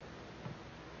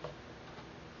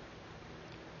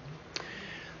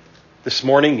This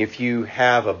morning, if you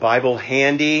have a Bible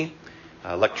handy,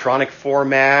 electronic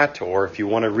format, or if you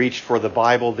want to reach for the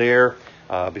Bible there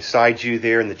beside you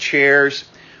there in the chairs,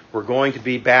 we're going to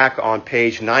be back on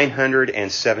page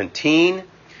 917.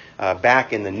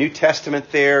 Back in the New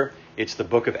Testament there, it's the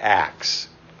book of Acts.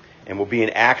 And we'll be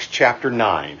in Acts chapter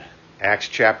 9. Acts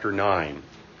chapter 9.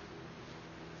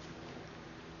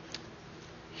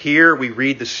 Here we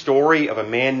read the story of a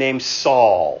man named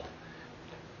Saul.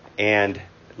 And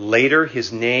later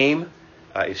his name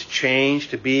is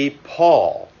changed to be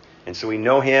Paul. And so we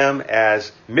know him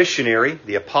as missionary,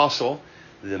 the apostle,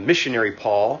 the missionary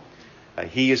Paul.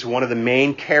 He is one of the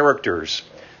main characters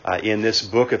in this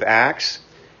book of Acts.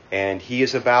 And he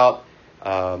is about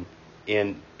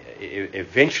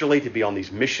eventually to be on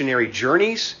these missionary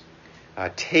journeys,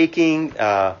 taking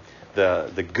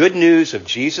the good news of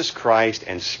Jesus Christ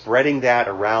and spreading that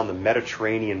around the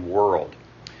Mediterranean world.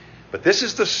 But this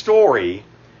is the story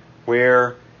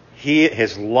where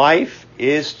his life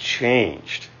is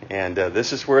changed. And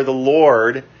this is where the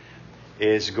Lord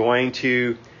is going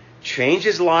to change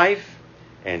his life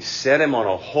and set him on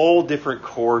a whole different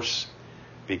course,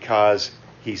 because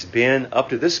he's been, up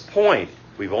to this point,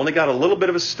 we've only got a little bit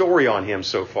of a story on him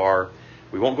so far.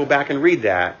 We won't go back and read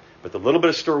that, but the little bit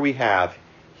of story we have,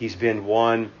 he's been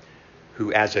one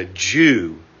who, as a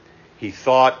Jew, he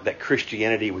thought that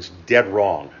Christianity was dead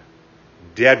wrong.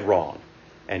 Dead wrong.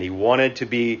 And he wanted to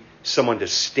be someone to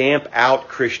stamp out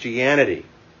Christianity.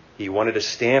 He wanted to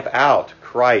stamp out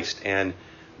Christ and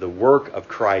the work of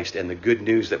Christ and the good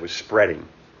news that was spreading.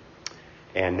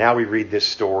 And now we read this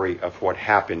story of what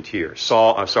happened here. It's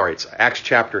Acts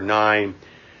chapter 9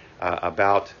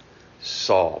 about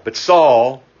Saul. But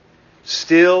Saul,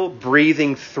 still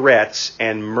breathing threats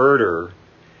and murder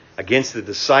against the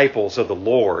disciples of the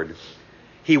Lord,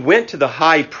 he went to the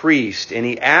high priest and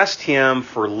he asked him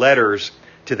for letters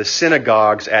to the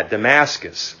synagogues at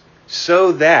Damascus,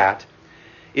 so that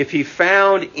if he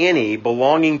found any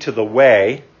belonging to the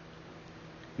way,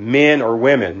 men or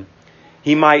women,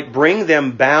 he might bring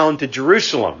them bound to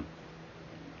Jerusalem.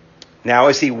 Now,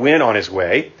 as he went on his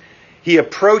way, he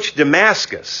approached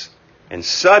Damascus, and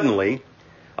suddenly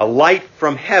a light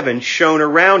from heaven shone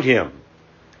around him.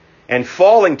 And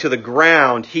falling to the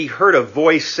ground, he heard a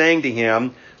voice saying to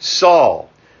him, "Saul,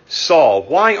 Saul,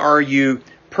 why are you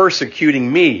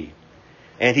persecuting me?"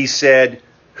 And he said,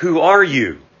 "Who are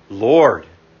you, Lord?"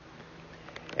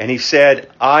 And he said,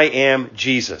 "I am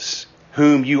Jesus,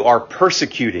 whom you are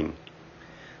persecuting.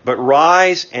 But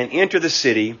rise and enter the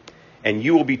city, and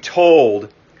you will be told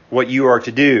what you are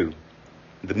to do."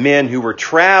 The men who were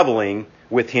traveling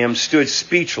with him stood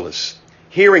speechless,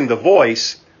 hearing the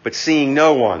voice, but seeing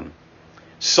no one.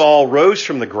 Saul rose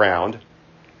from the ground,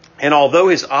 and although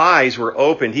his eyes were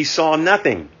opened, he saw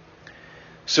nothing.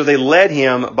 So they led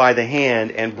him by the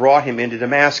hand and brought him into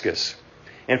Damascus.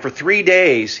 And for 3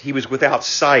 days he was without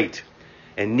sight,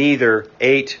 and neither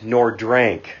ate nor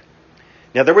drank.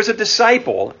 Now there was a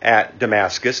disciple at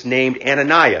Damascus named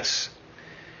Ananias.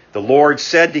 The Lord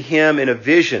said to him in a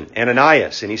vision,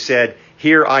 "Ananias," and he said,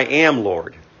 "Here I am,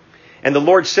 Lord." And the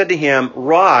Lord said to him,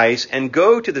 "Rise and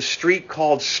go to the street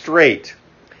called Straight,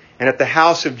 and at the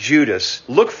house of Judas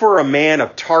look for a man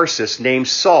of Tarsus named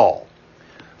Saul.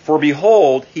 For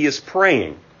behold, he is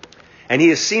praying, and he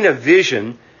has seen a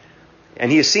vision,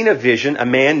 a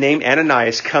man named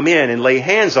Ananias come in and lay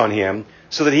hands on him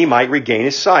so that he might regain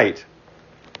his sight."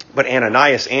 But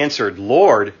Ananias answered,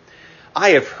 "Lord, I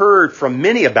have heard from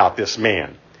many about this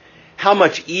man, how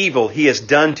much evil he has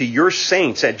done to your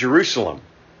saints at Jerusalem.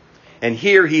 And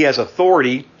here he has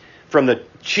authority from the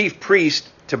chief priest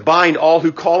to bind all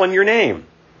who call on your name."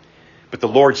 But the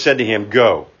Lord said to him,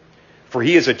 "Go, for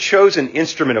he is a chosen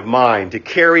instrument of mine to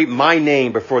carry my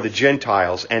name before the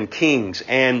Gentiles and kings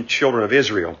and children of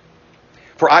Israel.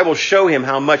 For I will show him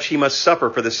how much he must suffer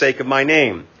for the sake of my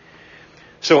name."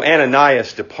 So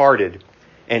Ananias departed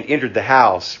and entered the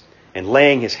house, and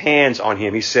laying his hands on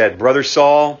him, he said, "Brother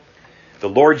Saul, the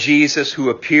Lord Jesus, who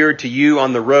appeared to you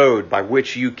on the road by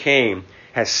which you came,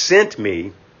 has sent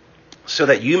me so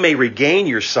that you may regain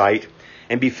your sight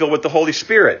and be filled with the Holy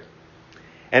Spirit."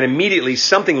 And immediately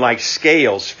something like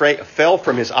scales fell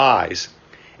from his eyes,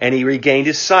 and he regained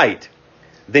his sight.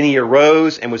 Then he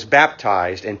arose and was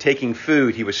baptized, and taking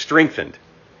food, he was strengthened.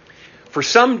 For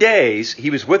some days he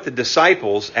was with the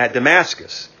disciples at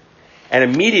Damascus, and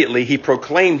immediately he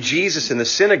proclaimed Jesus in the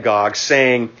synagogue,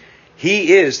 saying,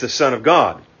 "He is the Son of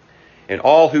God." And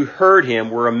all who heard him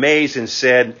were amazed and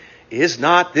said, "Is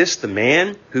not this the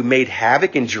man who made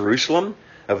havoc in Jerusalem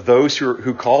of those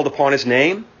who called upon his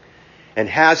name? And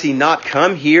has he not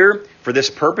come here for this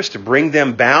purpose, to bring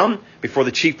them bound before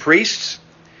the chief priests?"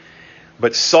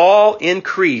 But Saul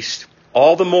increased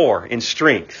all the more in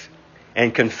strength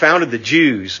and confounded the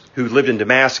Jews who lived in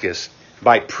Damascus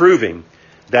by proving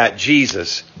that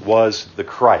Jesus was the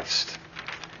Christ.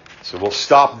 So we'll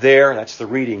stop there. That's the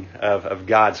reading of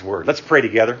God's Word. Let's pray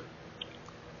together.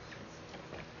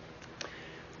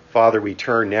 Father, we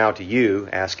turn now to you,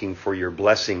 asking for your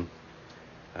blessing.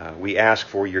 We ask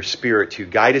for your Spirit to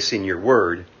guide us in your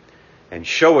Word and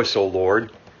show us, O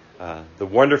Lord, the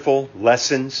wonderful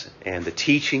lessons and the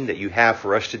teaching that you have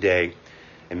for us today.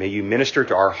 And may you minister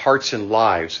to our hearts and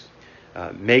lives.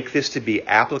 Make this to be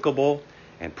applicable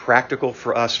and practical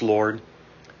for us, Lord,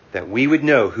 that we would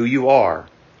know who you are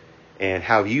and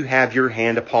how you have your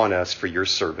hand upon us for your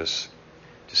service,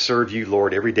 to serve you,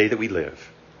 Lord, every day that we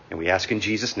live. And we ask in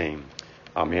Jesus' name,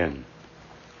 amen.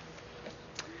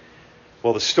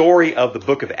 Well, the story of the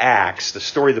book of Acts,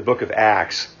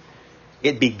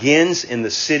 it begins in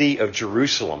the city of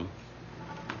Jerusalem.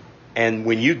 And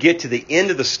when you get to the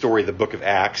end of the story of the book of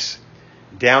Acts,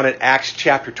 down at Acts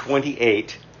chapter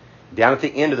 28, down at the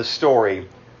end of the story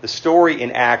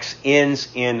in Acts ends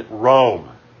in Rome.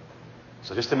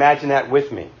 So just imagine that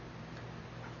with me.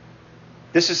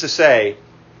 This is to say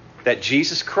that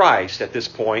Jesus Christ, at this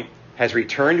point, has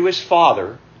returned to his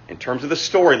Father, in terms of the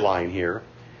storyline here.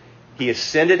 He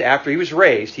ascended after he was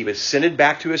raised. He ascended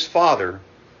back to his Father.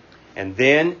 And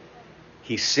then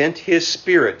he sent his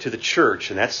Spirit to the church.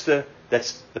 And that's the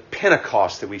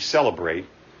Pentecost that we celebrate.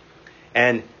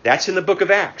 And that's in the book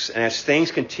of Acts. And as things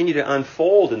continue to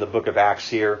unfold in the book of Acts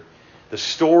here, the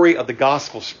story of the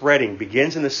gospel spreading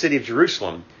begins in the city of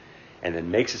Jerusalem and then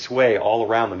makes its way all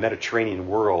around the Mediterranean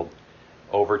world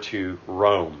over to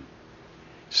Rome.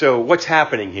 So what's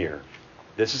happening here?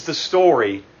 This is the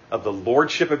story of the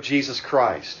Lordship of Jesus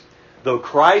Christ. Though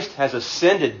Christ has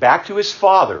ascended back to his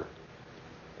Father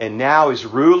and now is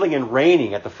ruling and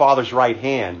reigning at the Father's right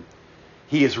hand,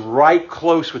 he is right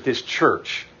close with his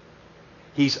church.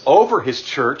 He's over his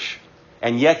church,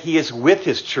 and yet he is with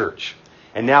his church.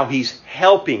 And now he's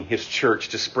helping his church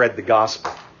to spread the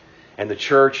gospel. And the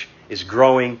church is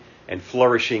growing and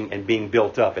flourishing and being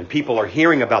built up. And people are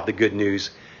hearing about the good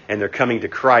news, and they're coming to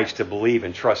Christ to believe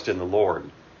and trust in the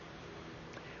Lord.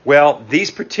 Well,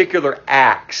 these particular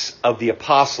acts of the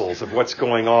apostles, of what's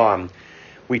going on,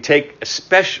 we take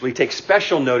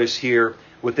special notice here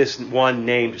with this one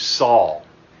named Saul.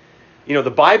 You know,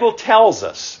 the Bible tells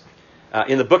us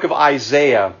in the book of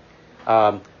Isaiah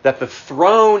that the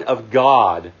throne of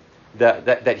God,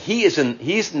 that he's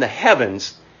in the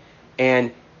heavens,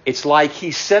 and it's like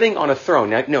he's sitting on a throne.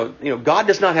 Now, God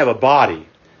does not have a body.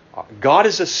 God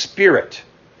is a spirit.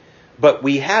 But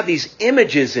we have these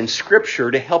images in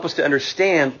Scripture to help us to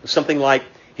understand something like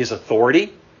his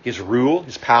authority, his rule,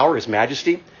 his power, his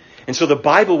majesty. And so the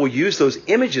Bible will use those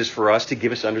images for us to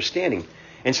give us understanding.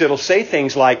 And so it'll say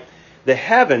things like, the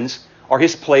heavens are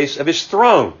his place of his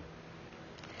throne.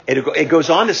 It goes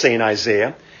on to say in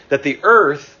Isaiah that the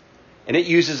earth, and it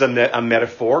uses a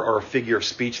metaphor or a figure of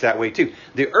speech that way too.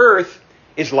 The earth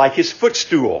is like his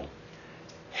footstool.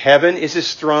 Heaven is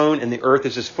his throne and the earth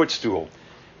is his footstool.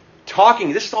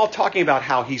 This is all talking about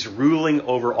how he's ruling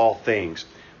over all things.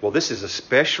 Well, this is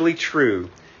especially true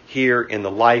here in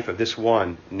the life of this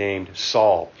one named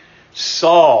Saul.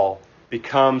 Saul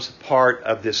becomes part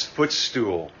of this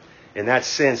footstool in that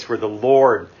sense where the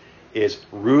Lord is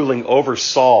ruling over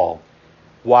Saul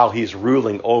while he's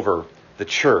ruling over the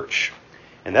church.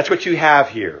 And that's what you have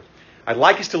here. I'd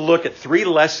like us to look at 3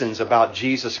 lessons about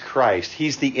Jesus Christ.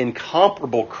 He's the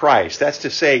incomparable Christ. That's to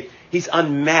say, he's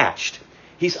unmatched.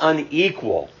 He's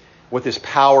unequal with his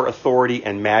power, authority,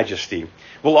 and majesty.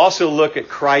 We'll also look at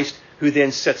Christ, who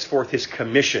then sets forth his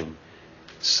commission.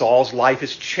 Saul's life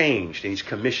is changed, and he's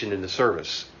commissioned in the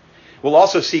service. We'll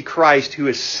also see Christ, who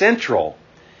is central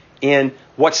in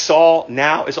what Saul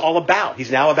now is all about. He's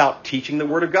now about teaching the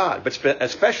Word of God, but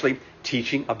especially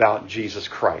teaching about Jesus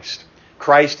Christ.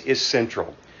 Christ is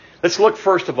central. Let's look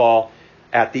first of all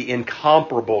at the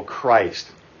incomparable Christ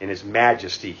in his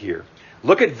majesty here.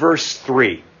 Look at verse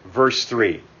 3. Verse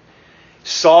 3.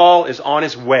 Saul is on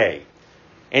his way,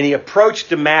 and he approached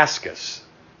Damascus.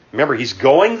 Remember, he's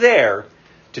going there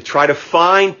to try to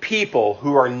find people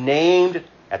who are named,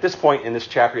 at this point in this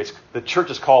chapter, the church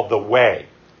is called the Way.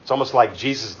 It's almost like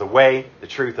Jesus is the way, the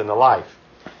truth, and the life.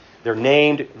 They're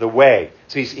named the Way.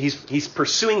 So he's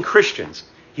pursuing Christians.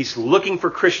 He's looking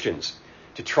for Christians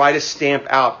to try to stamp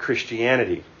out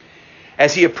Christianity.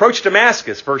 As he approached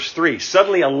Damascus, verse 3,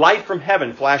 suddenly a light from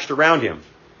heaven flashed around him.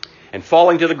 And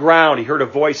falling to the ground, he heard a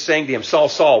voice saying to him, Saul,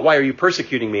 Saul, why are you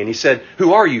persecuting me? And he said,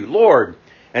 Who are you, Lord?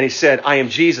 And he said, I am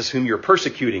Jesus whom you're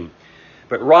persecuting.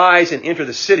 But rise and enter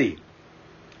the city,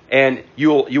 and you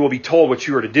will be told what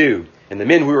you are to do. And the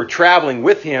men who were traveling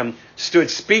with him stood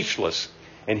speechless,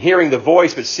 and hearing the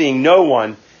voice but seeing no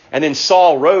one. And then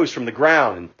Saul rose from the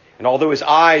ground, and although his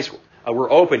eyes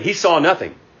were open, he saw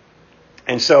nothing.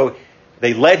 And so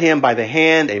they led him by the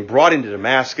hand and brought him to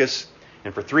Damascus.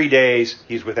 And for 3 days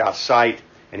he was without sight,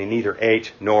 and he neither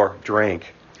ate nor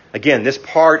drank. Again, this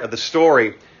part of the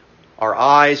story, our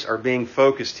eyes are being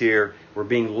focused here. We're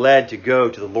being led to go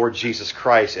to the Lord Jesus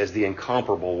Christ as the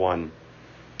incomparable one.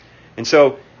 And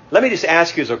so, let me just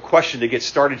ask you as a question to get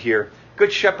started here.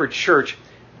 Good Shepherd Church,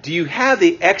 do you have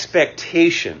the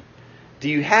expectation, do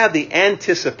you have the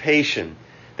anticipation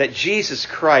that Jesus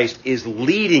Christ is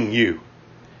leading you,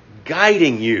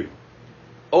 guiding you,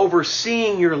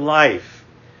 overseeing your life,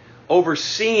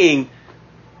 overseeing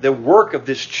the work of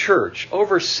this church,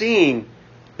 overseeing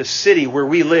the city where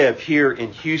we live here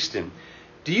in Houston?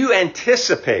 Do you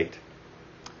anticipate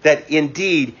that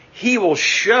indeed He will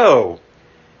show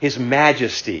His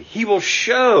majesty? He will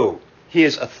show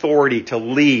His authority to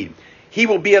lead. He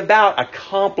will be about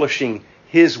accomplishing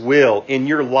His will in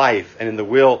your life and in the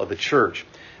will of the church,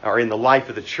 or in the life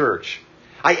of the church.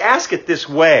 I ask it this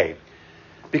way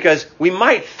because we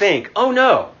might think, oh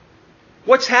no,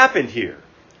 what's happened here?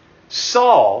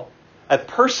 Saul, a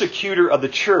persecutor of the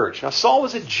church. Now Saul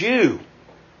was a Jew.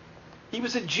 He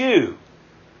was a Jew.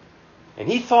 And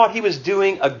he thought he was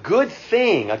doing a good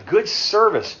thing, a good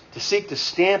service to seek to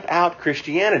stamp out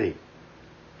Christianity.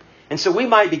 And so we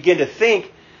might begin to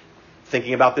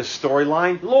thinking about this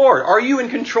storyline, Lord, are you in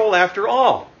control after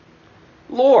all?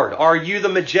 Lord, are you the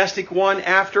majestic one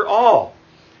after all?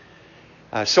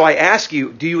 So I ask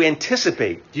you, do you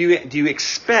anticipate? Do you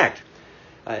expect?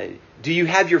 Do you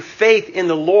have your faith in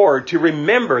the Lord to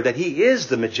remember that He is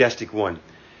the majestic one?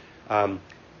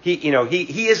 He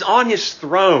is on His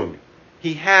throne.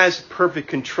 He has perfect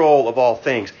control of all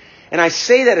things. And I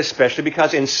say that especially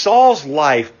because in Saul's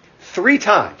life, 3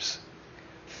 times,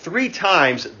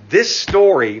 this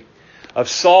story of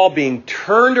Saul being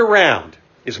turned around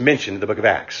is mentioned in the book of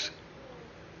Acts.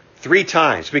 3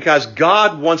 times. Because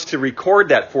God wants to record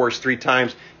that for us 3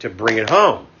 times to bring it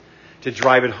home, to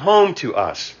drive it home to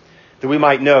us, that we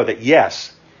might know that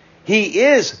yes, He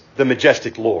is the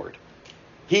majestic Lord.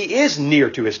 He is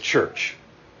near to His church.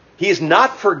 He has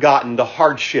not forgotten the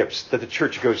hardships that the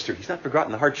church goes through. He's not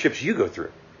forgotten the hardships you go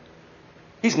through.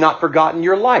 He's not forgotten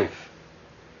your life.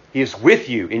 He is with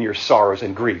you in your sorrows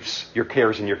and griefs, your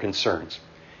cares and your concerns.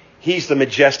 He's the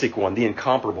majestic one, the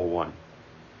incomparable one.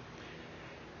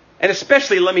 And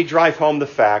especially let me drive home the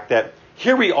fact that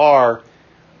here we are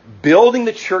building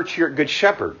the church here at Good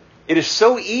Shepherd. It is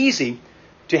so easy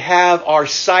to have our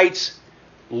sights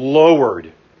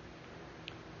lowered,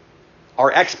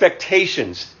 our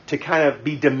expectations to kind of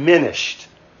be diminished,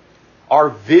 our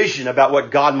vision about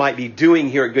what God might be doing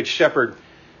here at Good Shepherd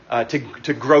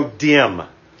to grow dim.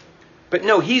 But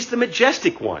no, He's the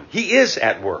majestic one. He is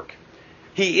at work.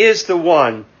 He is the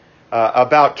one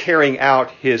about carrying out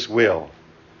His will.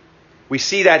 We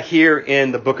see that here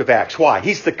in the book of Acts. Why?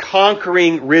 He's the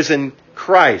conquering risen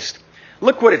Christ.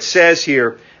 Look what it says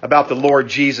here about the Lord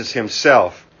Jesus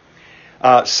Himself.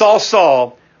 Saul,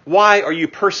 Saul, why are you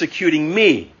persecuting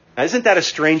me? Now, isn't that a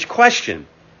strange question?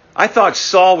 I thought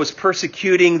Saul was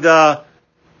persecuting the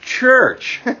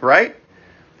church, right?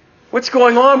 What's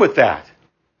going on with that?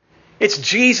 It's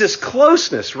Jesus'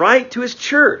 closeness, right, to His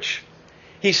church.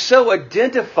 He so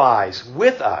identifies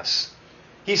with us.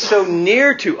 He's so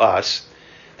near to us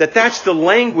that that's the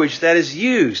language that is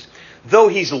used. Though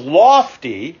He's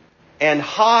lofty and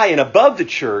high and above the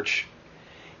church,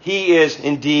 He is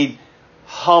indeed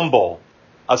humble,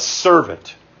 a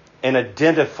servant, and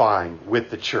identifying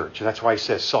with the church. And that's why He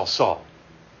says, Saul, Saul,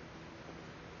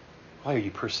 why are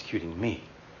you persecuting me?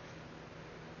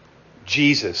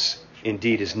 Jesus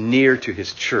indeed is near to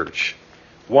His church.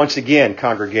 Once again,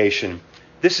 congregation,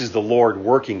 this is the Lord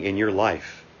working in your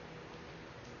life.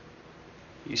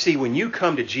 You see, when you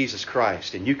come to Jesus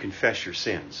Christ and you confess your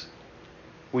sins,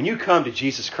 when you come to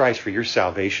Jesus Christ for your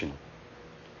salvation,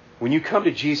 when you come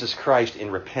to Jesus Christ in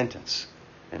repentance,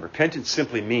 and repentance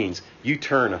simply means you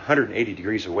turn 180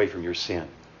 degrees away from your sin.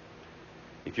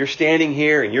 If you're standing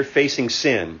here and you're facing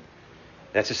sin,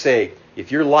 that's to say,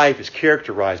 if your life is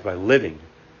characterized by living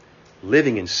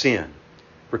in sin,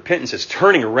 repentance is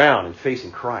turning around and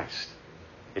facing Christ.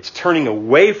 It's turning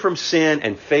away from sin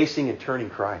and facing and turning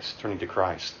to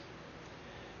Christ.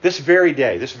 This very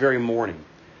day, this very morning,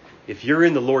 if you're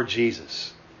in the Lord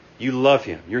Jesus, you love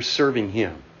Him, you're serving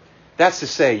Him. That's to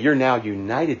say, you're now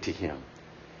united to Him.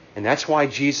 And that's why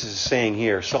Jesus is saying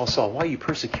here, Saul, Saul, why are you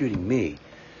persecuting me?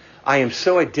 I am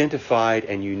so identified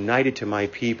and united to my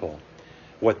people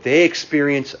What they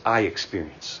experience, I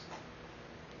experience.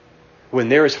 When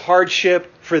there is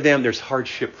hardship for them, there's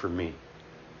hardship for me.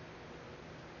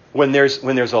 When there's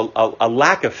a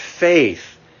lack of faith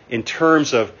in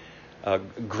terms of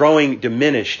growing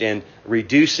diminished and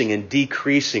reducing and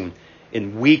decreasing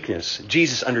in weakness,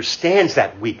 Jesus understands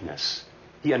that weakness.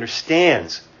 He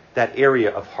understands that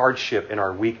area of hardship in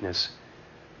our weakness.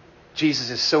 Jesus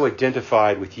is so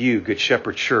identified with you, Good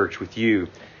Shepherd Church, with you,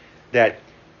 that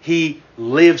He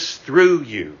lives through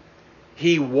you.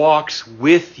 He walks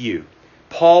with you.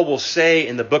 Paul will say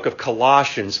in the book of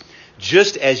Colossians,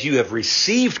 just as you have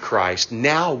received Christ,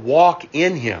 now walk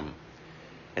in Him.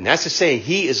 And that's to say,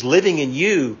 He is living in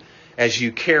you as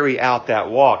you carry out that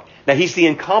walk. Now, He's the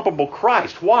incomparable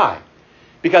Christ. Why?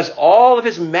 Because all of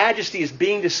His majesty is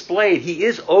being displayed. He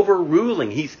is overruling.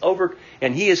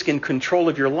 And He is in control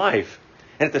of your life.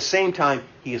 And at the same time,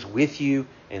 He is with you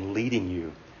and leading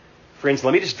you. Friends,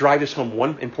 let me just drive this home in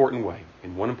one important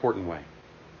way.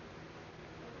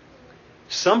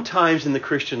 Sometimes in the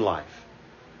Christian life,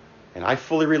 and I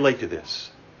fully relate to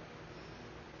this,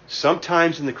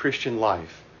 sometimes in the Christian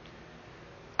life,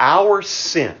 our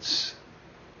sense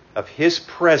of His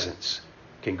presence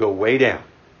can go way down.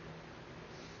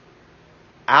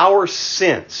 Our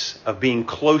sense of being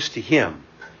close to Him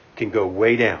can go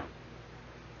way down.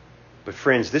 But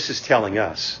friends, this is telling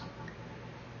us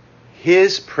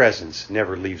His presence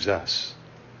never leaves us.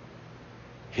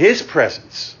 His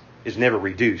presence is never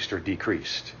reduced or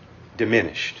decreased,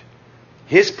 diminished.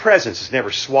 His presence is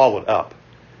never swallowed up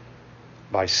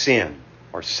by sin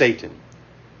or Satan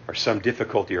or some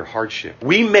difficulty or hardship.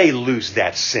 We may lose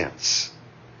that sense.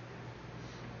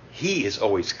 He is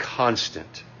always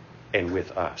constant and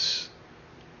with us.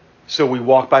 So we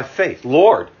walk by faith.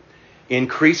 Lord,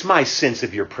 increase my sense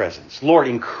of your presence. Lord,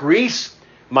 increase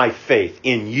my faith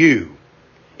in you.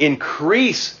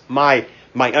 Increase my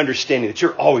understanding that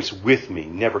you're always with me,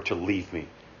 never to leave me,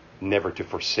 never to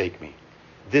forsake me.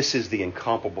 This is the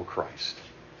incomparable Christ.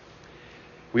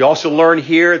 We also learn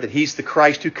here that He's the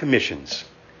Christ who commissions.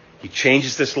 He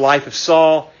changes this life of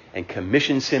Saul and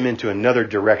commissions him into another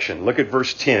direction. Look at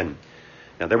verse 10.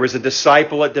 Now there was a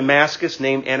disciple at Damascus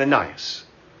named Ananias.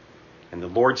 And the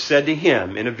Lord said to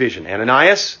him in a vision,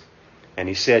 Ananias? And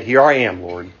he said, Here I am,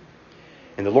 Lord.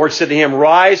 And the Lord said to him,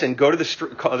 Rise and go to the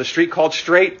street called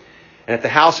Straight, and at the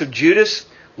house of Judas,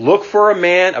 look for a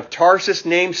man of Tarsus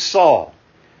named Saul.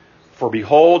 For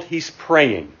behold, he's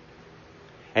praying.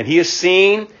 And he has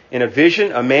seen in a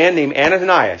vision a man named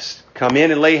Ananias come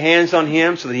in and lay hands on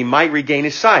him so that he might regain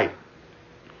his sight.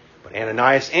 But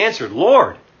Ananias answered,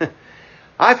 Lord,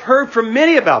 I've heard from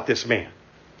many about this man,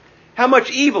 how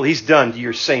much evil he's done to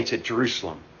your saints at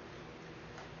Jerusalem.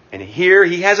 And here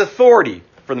he has authority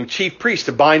from the chief priest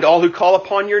to bind all who call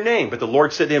upon your name. But the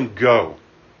Lord said to him, Go.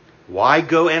 Why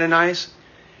go, Ananias?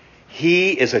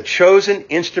 He is a chosen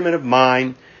instrument of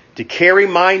mine to carry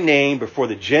my name before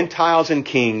the Gentiles and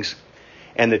kings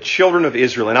and the children of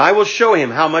Israel. And I will show him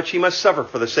how much he must suffer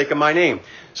for the sake of my name.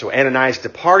 So Ananias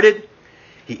departed.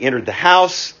 He entered the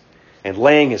house, and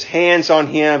laying his hands on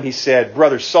him, he said,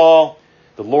 Brother Saul,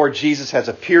 the Lord Jesus has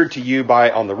appeared to you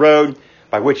on the road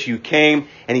by which you came,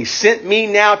 and He sent me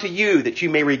now to you that you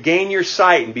may regain your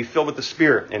sight and be filled with the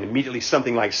Spirit. And immediately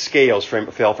something like scales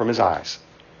fell from his eyes.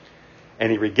 And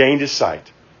he regained his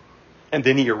sight. And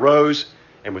then he arose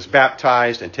and was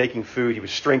baptized, and taking food, he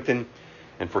was strengthened.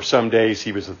 And for some days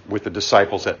he was with the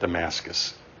disciples at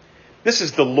Damascus. This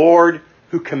is the Lord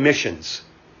who commissions.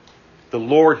 The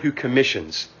Lord who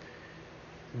commissions.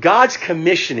 God's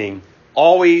commissioning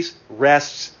always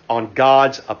rests on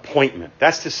God's appointment.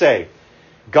 That's to say,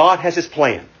 God has His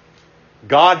plan.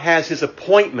 God has His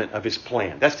appointment of His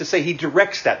plan. That's to say, He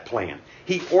directs that plan.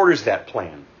 He orders that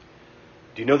plan.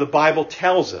 Do you know the Bible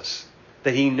tells us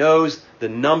that He knows the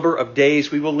number of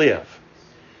days we will live?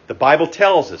 The Bible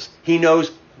tells us He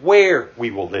knows where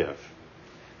we will live.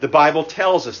 The Bible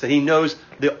tells us that He knows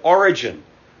the origin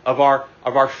of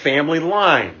our family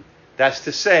line. That's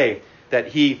to say, that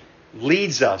He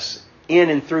leads us in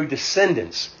and through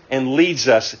descendants and leads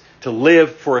us to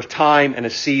live for a time and a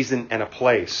season and a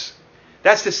place.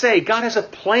 That's to say, God has a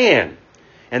plan.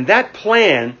 And that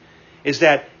plan is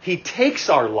that He takes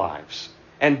our lives,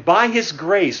 and by His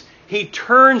grace, He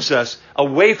turns us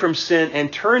away from sin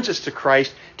and turns us to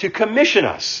Christ to commission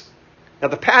us. Now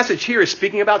the passage here is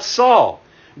speaking about Saul.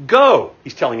 Go,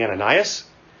 He's telling Ananias.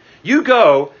 You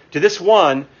go to this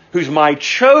one who's my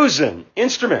chosen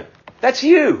instrument. That's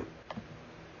you.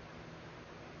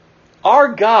 Our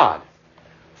God,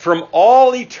 from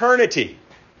all eternity,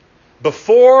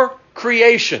 before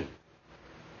creation,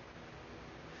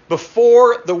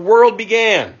 before the world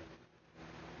began,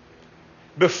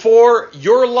 before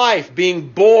your life being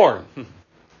born,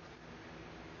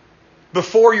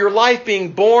 before your life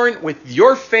being born with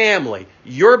your family,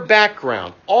 your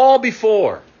background, all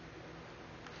before,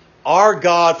 our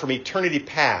God from eternity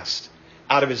past,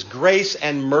 out of His grace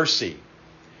and mercy,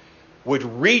 would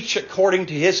reach according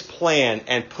to His plan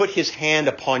and put His hand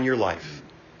upon your life.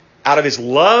 Out of His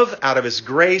love, out of His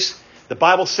grace, the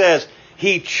Bible says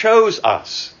He chose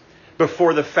us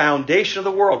before the foundation of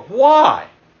the world. Why?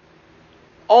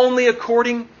 Only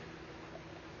according,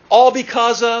 all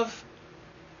because of,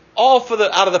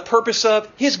 out of the purpose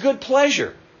of His good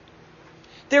pleasure.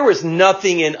 There was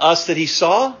nothing in us that He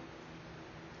saw.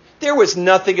 There was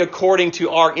nothing according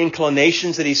to our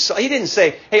inclinations that He saw. He didn't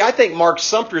say, hey, I think Mark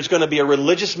Sumter is going to be a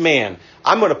religious man.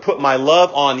 I'm going to put my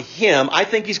love on him. I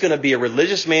think he's going to be a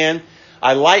religious man.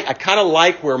 I kind of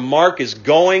like where Mark is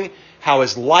going, how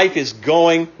his life is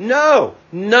going. No,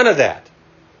 none of that.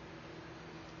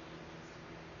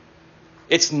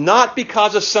 It's not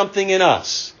because of something in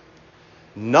us.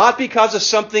 Not because of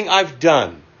something I've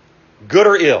done, good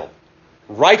or ill,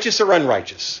 righteous or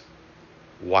unrighteous.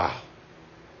 Wow.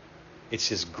 It's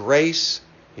His grace,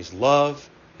 His love,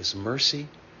 His mercy,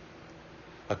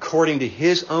 according to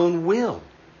His own will.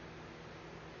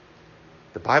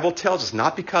 The Bible tells us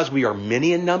not because we are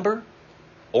many in number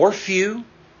or few,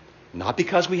 not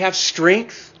because we have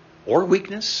strength or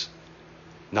weakness,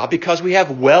 not because we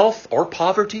have wealth or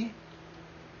poverty,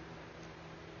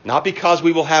 not because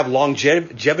we will have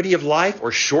longevity of life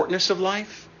or shortness of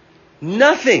life.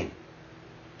 Nothing.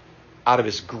 Out of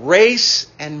His grace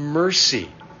and mercy,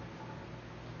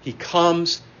 He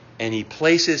comes and He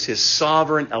places His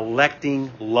sovereign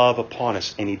electing love upon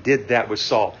us. And He did that with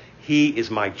Saul. He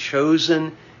is my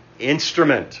chosen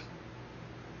instrument.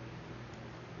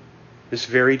 This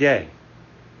very day,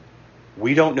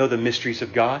 we don't know the mysteries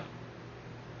of God.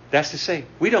 That's to say,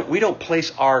 we don't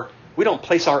place our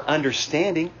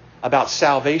understanding about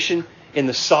salvation in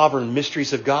the sovereign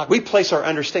mysteries of God. We place our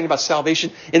understanding about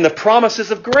salvation in the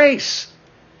promises of grace.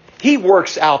 He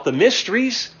works out the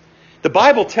mysteries. The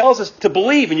Bible tells us to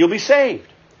believe and you'll be saved.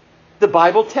 The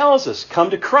Bible tells us,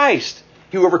 come to Christ.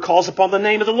 Whoever calls upon the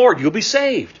name of the Lord, you'll be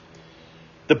saved.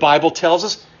 The Bible tells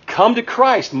us, come to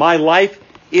Christ. My life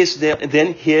is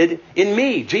then hid in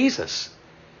me, Jesus.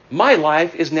 My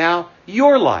life is now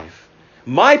your life.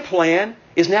 My plan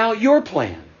is now your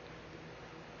plan.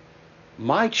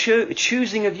 My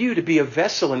choosing of you to be a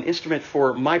vessel and instrument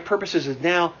for my purposes is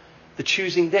now the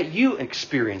choosing that you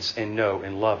experience and know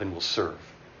and love and will serve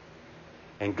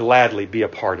and gladly be a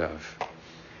part of.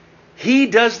 He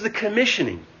does the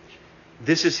commissioning.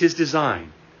 This is His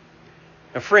design.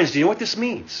 Now, friends, do you know what this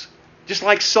means? Just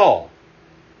like Saul,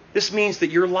 this means that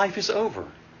your life is over.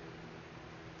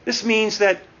 This means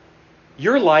that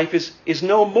your life is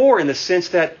no more in the sense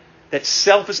that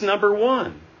self is number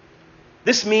one.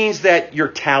 This means that your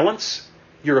talents,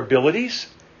 your abilities,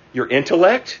 your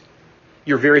intellect,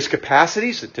 your various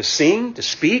capacities to sing, to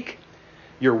speak,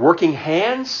 your working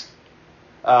hands,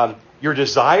 your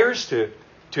desires to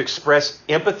express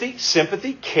empathy,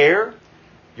 sympathy, care,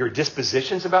 your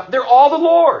dispositions they're all the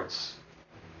Lord's.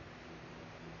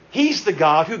 He's the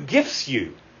God who gifts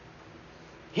you.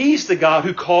 He's the God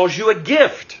who calls you a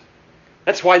gift.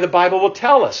 That's why the Bible will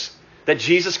tell us that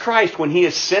Jesus Christ, when He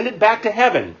ascended back to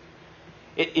heaven,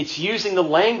 it's using the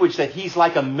language that He's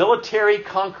like a military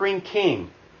conquering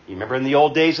king. You remember in the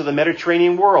old days of the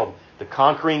Mediterranean world, the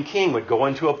conquering king would go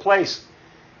into a place,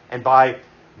 and by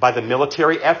the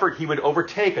military effort, he would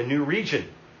overtake a new region.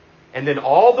 And then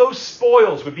all those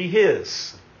spoils would be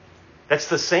his. That's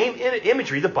the same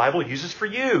imagery the Bible uses for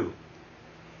you.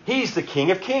 He's the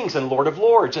King of Kings and Lord of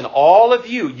Lords. And all of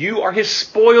you are His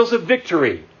spoils of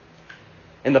victory.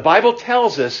 And the Bible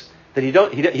tells us that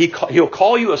He'll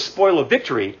call you a spoil of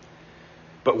victory.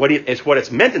 But what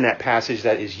it's meant in that passage,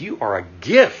 that is, you are a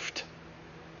gift.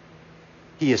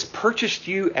 He has purchased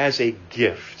you as a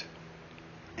gift.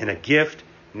 And a gift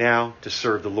now to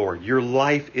serve the Lord. Your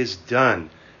life is done.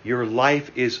 Your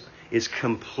life is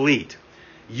complete.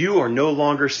 You are no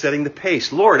longer setting the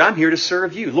pace. Lord, I'm here to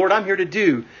serve you. Lord, I'm here to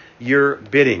do your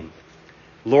bidding.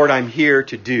 Lord, I'm here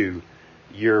to do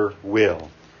your will.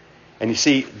 And you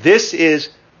see, this is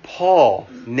Paul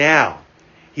now.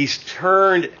 He's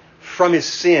turned from his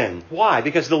sin. Why?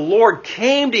 Because the Lord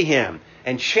came to him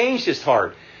and changed his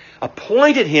heart,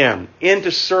 appointed him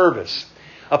into service,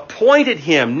 appointed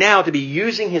him now to be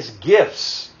using his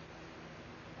gifts.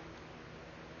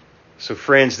 So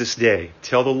friends, this day,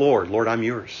 tell the Lord, Lord, I'm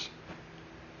yours.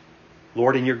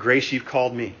 Lord, in your grace, you've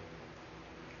called me.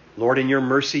 Lord, in your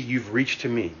mercy, you've reached to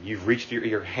me. You've reached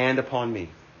your hand upon me.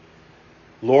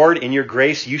 Lord, in your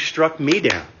grace, you struck me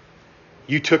down.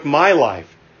 You took my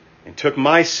life and took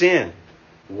my sin,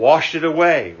 washed it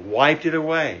away, wiped it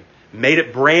away, made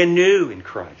it brand new in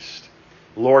Christ.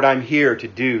 Lord, I'm here to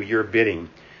do your bidding.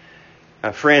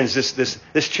 Friends,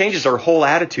 this changes our whole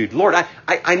attitude. Lord,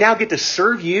 I now get to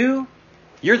serve you.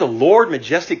 You're the Lord,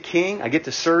 majestic King. I get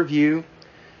to serve you.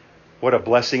 What a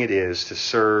blessing it is to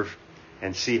serve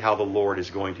and see how the Lord is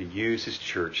going to use His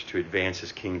church to advance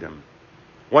His kingdom.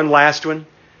 One last one.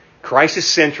 Christ is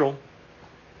central.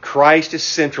 Christ is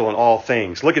central in all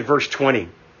things. Look at verse 20.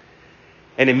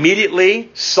 And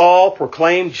immediately Saul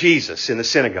proclaimed Jesus in the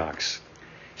synagogues,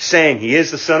 saying He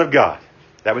is the Son of God.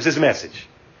 That was his message.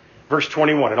 Verse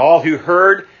 21. And all who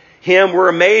heard him were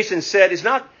amazed and said, Is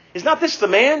not this the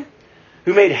man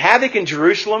who made havoc in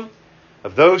Jerusalem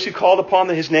of those who called upon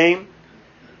His name?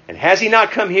 And has He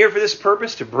not come here for this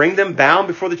purpose, to bring them bound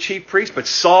before the chief priests? But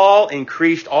Saul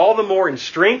increased all the more in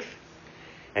strength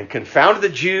and confounded the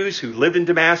Jews who lived in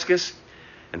Damascus.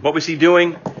 And what was he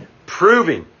doing?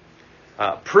 Proving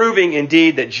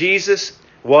indeed that Jesus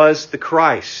was the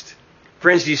Christ.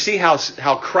 Friends, do you see how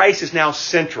Christ is now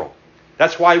central?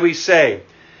 That's why we say,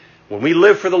 when we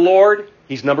live for the Lord,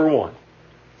 He's number one.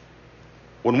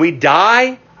 When we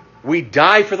die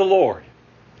for the Lord.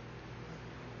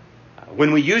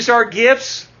 When we use our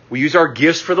gifts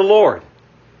for the Lord.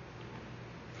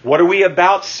 What are we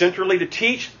about centrally to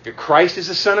teach? Christ is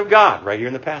the Son of God, right here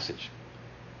in the passage.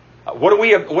 What are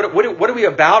we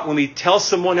about when we tell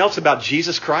someone else about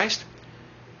Jesus Christ?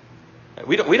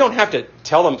 We don't have to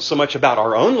tell them so much about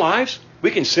our own lives. We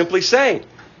can simply say,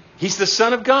 He's the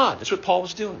Son of God. That's what Paul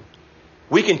was doing.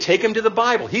 We can take him to the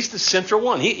Bible. He's the central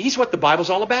one. He's what the Bible's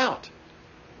all about.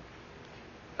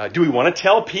 Do we want to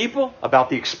tell people about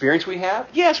the experience we have?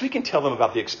 Yes, we can tell them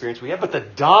about the experience we have. But the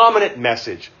dominant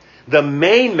message, the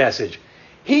main message,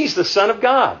 He's the Son of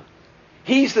God.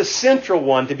 He's the central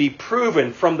one to be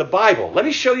proven from the Bible. Let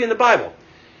me show you in the Bible.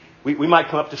 We might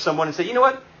come up to someone and say, you know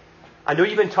what? I know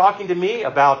you've been talking to me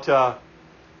about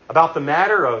the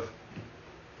matter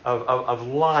of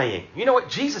lying. You know what?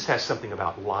 Jesus has something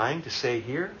about lying to say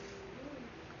here.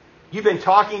 You've been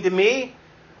talking to me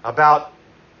about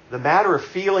the matter of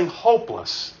feeling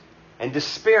hopeless and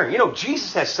despairing. You know,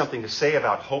 Jesus has something to say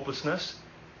about hopelessness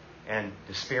and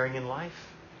despairing in life.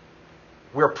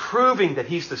 We're proving that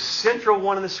He's the central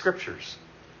one in the Scriptures.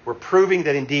 We're proving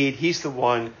that indeed He's the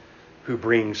one who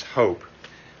brings hope.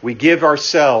 We give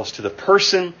ourselves to the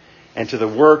person and to the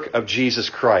work of Jesus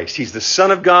Christ. He's the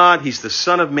Son of God. He's the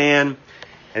Son of Man.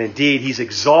 And indeed, He's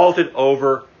exalted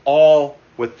over all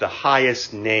with the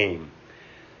highest name.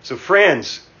 So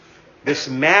friends, this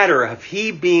matter of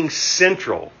He being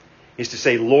central is to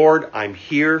say, Lord, I'm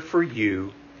here for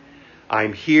you.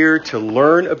 I'm here to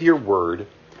learn of your word.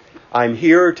 I'm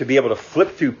here to be able to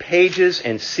flip through pages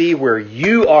and see where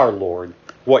you are, Lord,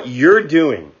 what you're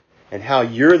doing, and how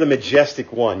you're the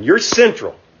majestic one. You're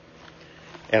central.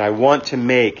 And I want to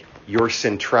make your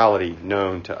centrality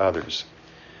known to others.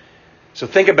 So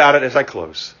think about it as I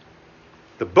close.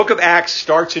 The book of Acts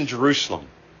starts in Jerusalem,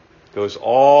 goes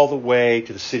all the way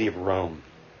to the city of Rome.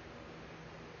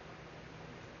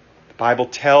 The Bible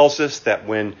tells us that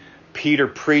when Peter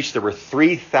preached, there were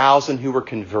 3,000 who were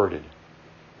converted.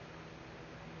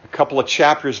 A couple of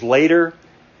chapters later,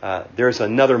 there's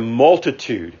another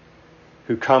multitude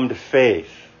who come to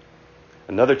faith.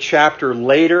 Another chapter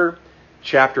later,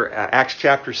 Acts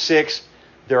chapter 6,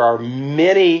 there are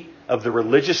many of the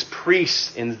religious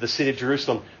priests in the city of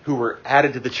Jerusalem who were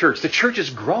added to the church. The church is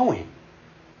growing.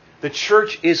 The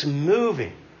church is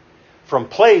moving from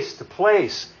place to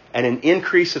place and an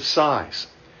increase of size.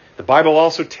 The Bible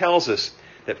also tells us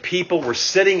that people were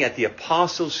sitting at the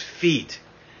apostles' feet,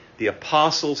 the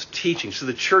apostles' teaching. So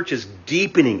the church is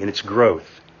deepening in its growth.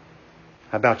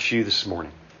 How about you this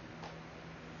morning?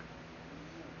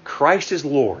 Christ is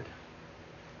Lord.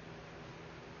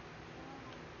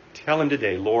 Tell Him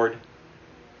today, Lord,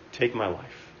 take my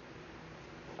life.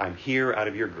 I'm here out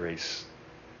of your grace.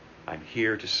 I'm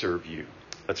here to serve you.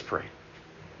 Let's pray.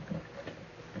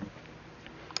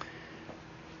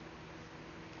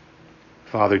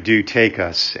 Father, do take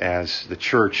us as the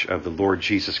church of the Lord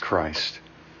Jesus Christ.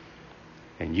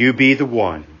 And you be the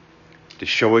one to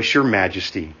show us your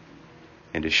majesty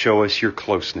and to show us your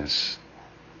closeness.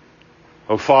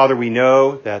 Oh, Father, we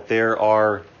know that there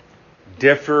are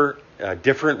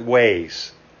different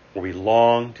ways where we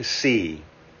long to see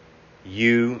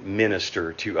you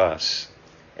minister to us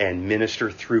and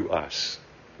minister through us.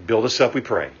 Build us up, we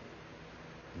pray.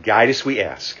 Guide us, we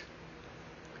ask.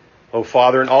 Oh,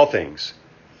 Father, in all things,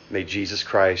 may Jesus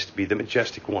Christ be the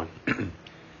majestic one.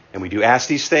 And we do ask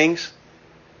these things,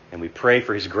 and we pray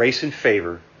for His grace and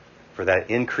favor for that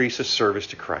increase of service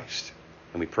to Christ.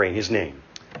 And we pray in His name.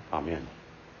 Amen.